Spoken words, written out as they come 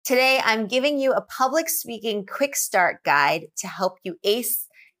Today, I'm giving you a public speaking quick start guide to help you ace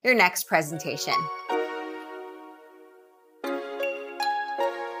your next presentation.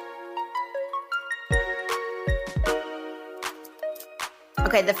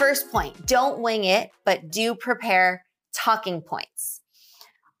 Okay, the first point, don't wing it, but do prepare talking points.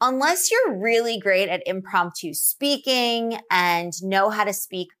 Unless you're really great at impromptu speaking and know how to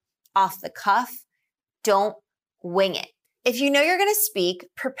speak off the cuff, don't wing it. If you know you're going to speak,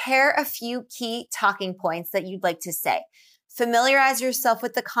 prepare a few key talking points that you'd like to say. Familiarize yourself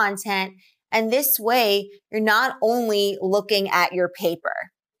with the content, and this way, you're not only looking at your paper,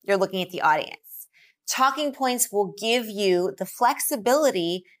 you're looking at the audience. Talking points will give you the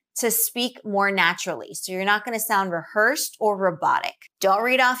flexibility to speak more naturally, so you're not going to sound rehearsed or robotic. Don't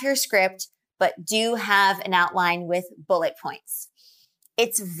read off your script, but do have an outline with bullet points.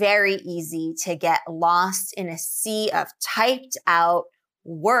 It's very easy to get lost in a sea of typed out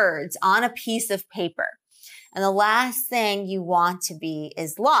words on a piece of paper. And the last thing you want to be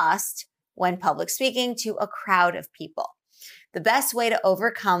is lost when public speaking to a crowd of people. The best way to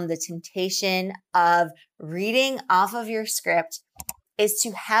overcome the temptation of reading off of your script is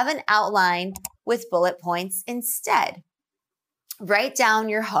to have an outline with bullet points instead. Write down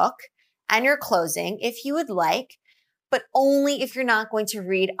your hook and your closing if you would like, but only if you're not going to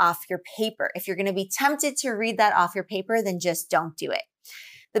read off your paper. If you're going to be tempted to read that off your paper, then just don't do it.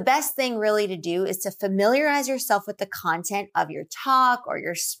 The best thing really to do is to familiarize yourself with the content of your talk or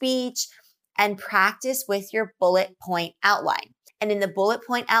your speech and practice with your bullet point outline. And in the bullet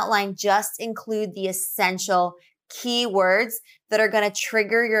point outline, just include the essential keywords that are going to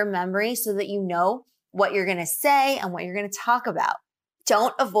trigger your memory so that you know what you're going to say and what you're going to talk about.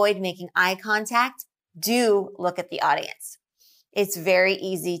 Don't avoid making eye contact. Do look at the audience. It's very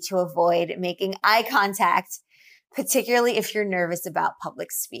easy to avoid making eye contact, particularly if you're nervous about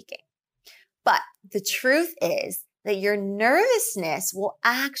public speaking. But the truth is that your nervousness will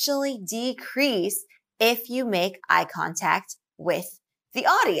actually decrease if you make eye contact with the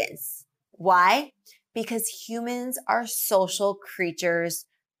audience. Why? Because humans are social creatures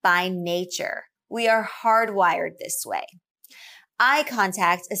by nature. We are hardwired this way. Eye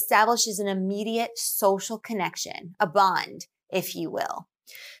contact establishes an immediate social connection, a bond, if you will.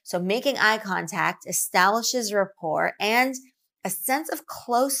 So making eye contact establishes rapport and a sense of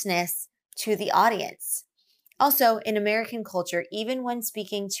closeness to the audience. Also, in American culture, even when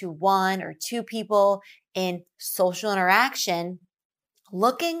speaking to one or two people in social interaction,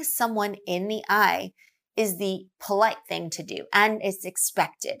 looking someone in the eye is the polite thing to do, and it's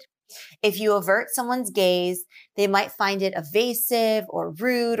expected. If you avert someone's gaze, they might find it evasive or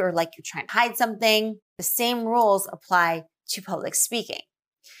rude or like you're trying to hide something. The same rules apply to public speaking.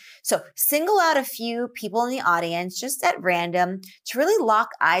 So single out a few people in the audience just at random to really lock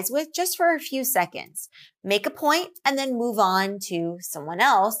eyes with just for a few seconds. Make a point and then move on to someone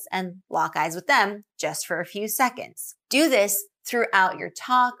else and lock eyes with them just for a few seconds. Do this throughout your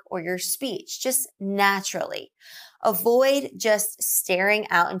talk or your speech, just naturally. Avoid just staring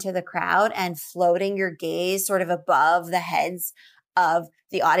out into the crowd and floating your gaze sort of above the heads of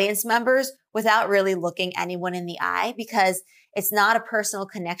the audience members without really looking anyone in the eye, because it's not a personal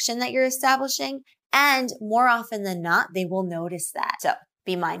connection that you're establishing. And more often than not, they will notice that. So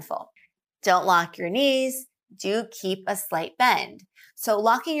be mindful. Don't lock your knees. Do keep a slight bend. So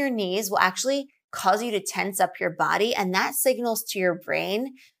locking your knees will actually cause you to tense up your body, and that signals to your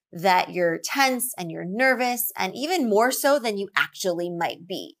brain that you're tense and you're nervous, and even more so than you actually might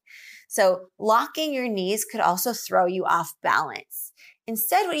be. So locking your knees could also throw you off balance.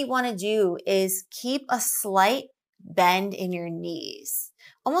 Instead, what you want to do is keep a slight bend in your knees,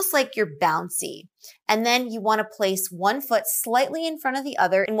 almost like you're bouncy. And then you want to place one foot slightly in front of the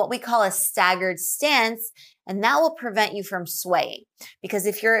other in what we call a staggered stance, and that will prevent you from swaying. Because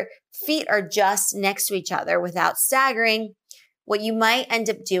if your feet are just next to each other without staggering, what you might end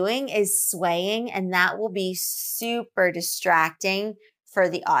up doing is swaying, and that will be super distracting for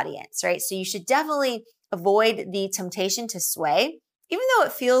the audience, right? So you should definitely avoid the temptation to sway. Even though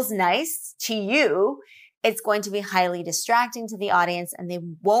it feels nice to you, it's going to be highly distracting to the audience, and they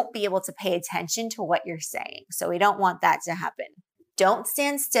won't be able to pay attention to what you're saying. So we don't want that to happen. Don't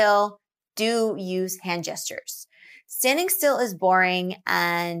stand still. Do use hand gestures. Standing still is boring,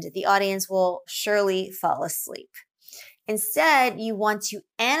 and the audience will surely fall asleep. Instead, you want to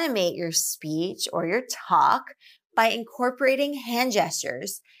animate your speech or your talk by incorporating hand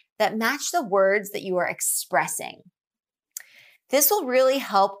gestures that match the words that you are expressing. This will really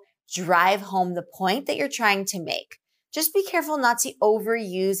help drive home the point that you're trying to make. Just be careful not to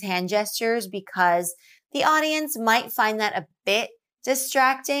overuse hand gestures because the audience might find that a bit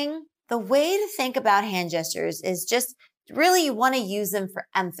distracting, the way to think about hand gestures is just really you want to use them for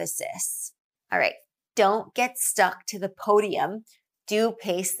emphasis. All right, don't get stuck to the podium. Do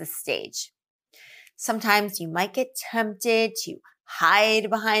pace the stage. Sometimes you might get tempted to hide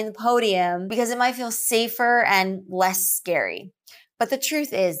behind the podium because it might feel safer and less scary. But the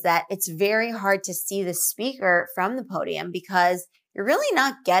truth is that it's very hard to see the speaker from the podium because you're really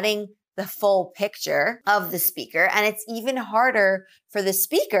not getting the full picture of the speaker. And it's even harder for the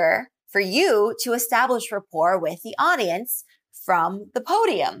speaker, for you to establish rapport with the audience from the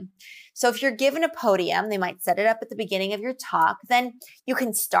podium. So if you're given a podium, they might set it up at the beginning of your talk, then you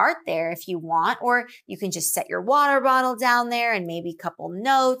can start there if you want, or you can just set your water bottle down there and maybe a couple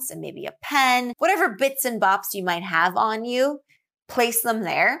notes and maybe a pen, whatever bits and bops you might have on you, place them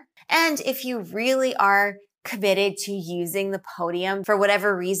there. And if you really are committed to using the podium for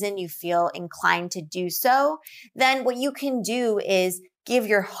whatever reason you feel inclined to do so, then what you can do is give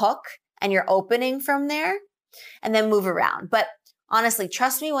your hook and your opening from there and then move around. But honestly,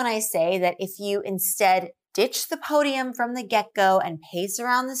 trust me when I say that if you instead ditch the podium from the get-go and pace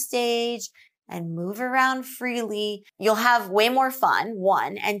around the stage and move around freely, you'll have way more fun,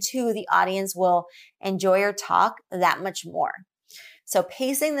 one, and two, the audience will enjoy your talk that much more. So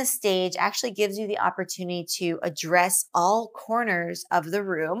pacing the stage actually gives you the opportunity to address all corners of the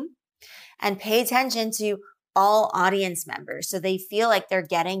room and pay attention to all audience members so they feel like they're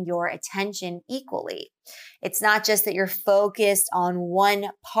getting your attention equally. It's not just that you're focused on one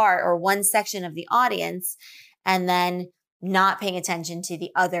part or one section of the audience and then not paying attention to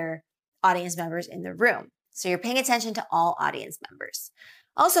the other audience members in the room. So you're paying attention to all audience members.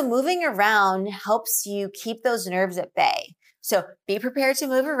 Also, moving around helps you keep those nerves at bay. So be prepared to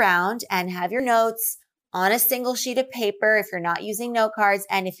move around and have your notes on a single sheet of paper if you're not using note cards.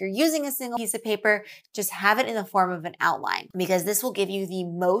 And if you're using a single piece of paper, just have it in the form of an outline because this will give you the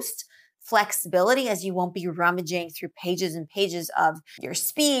most flexibility as you won't be rummaging through pages and pages of your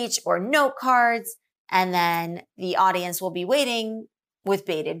speech or note cards. And then the audience will be waiting with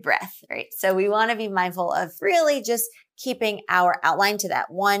bated breath, right? So we want to be mindful of really just keeping our outline to that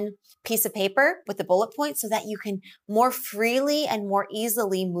one piece of paper with the bullet points so that you can more freely and more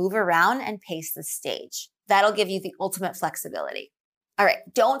easily move around and pace the stage. That'll give you the ultimate flexibility. All right,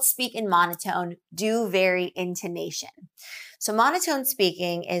 don't speak in monotone, do vary intonation. So monotone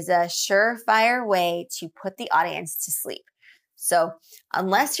speaking is a surefire way to put the audience to sleep. So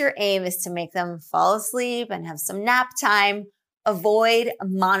unless your aim is to make them fall asleep and have some nap time, avoid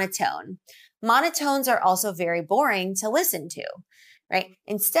monotone. Monotones are also very boring to listen to, right?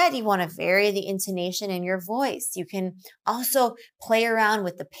 Instead, you want to vary the intonation in your voice. You can also play around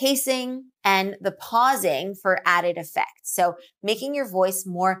with the pacing and the pausing for added effect. So making your voice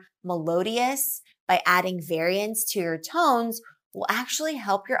more melodious by adding variance to your tones will actually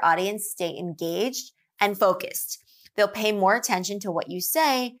help your audience stay engaged and focused. They'll pay more attention to what you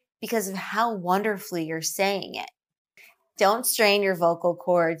say because of how wonderfully you're saying it. Don't strain your vocal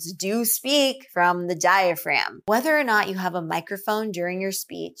cords. Do speak from the diaphragm. Whether or not you have a microphone during your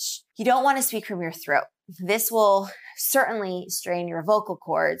speech, you don't want to speak from your throat. This will certainly strain your vocal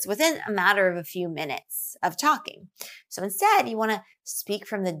cords within a matter of a few minutes of talking. So instead, you want to speak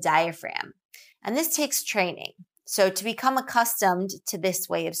from the diaphragm. And this takes training. So to become accustomed to this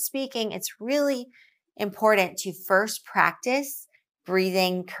way of speaking, it's really important to first practice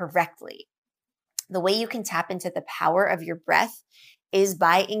breathing correctly. The way you can tap into the power of your breath is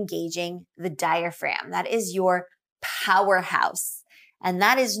by engaging the diaphragm. That is your powerhouse. And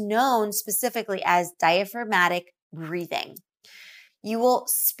that is known specifically as diaphragmatic breathing. You will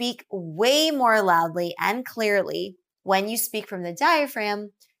speak way more loudly and clearly when you speak from the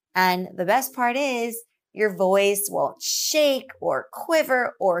diaphragm. And the best part is your voice won't shake or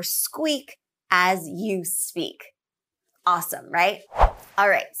quiver or squeak as you speak. Awesome, right? All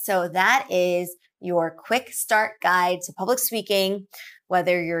right, so that is your quick start guide to public speaking.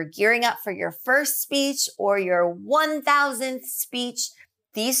 Whether you're gearing up for your first speech or your 1000th speech,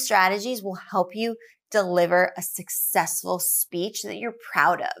 these strategies will help you deliver a successful speech that you're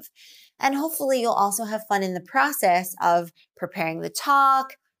proud of. And hopefully you'll also have fun in the process of preparing the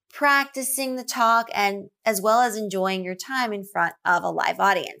talk, practicing the talk, and as well as enjoying your time in front of a live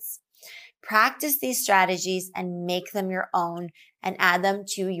audience. Practice these strategies and make them your own and add them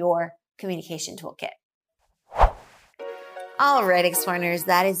to your communication toolkit. All right, Explorers,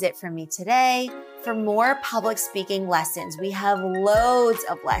 that is it from me today. For more public speaking lessons, we have loads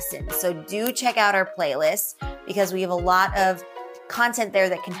of lessons. So do check out our playlist because we have a lot of content there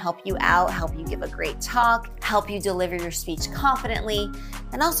that can help you out, help you give a great talk, help you deliver your speech confidently.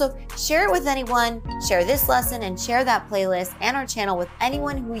 And also share it with anyone, share this lesson and share that playlist and our channel with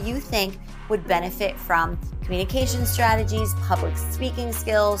anyone who you think would benefit from communication strategies, public speaking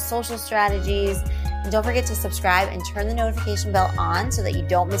skills, social strategies. And don't forget to subscribe and turn the notification bell on so that you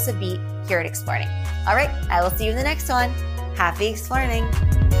don't miss a beat here at Explearning. All right, I will see you in the next one. Happy Explearning.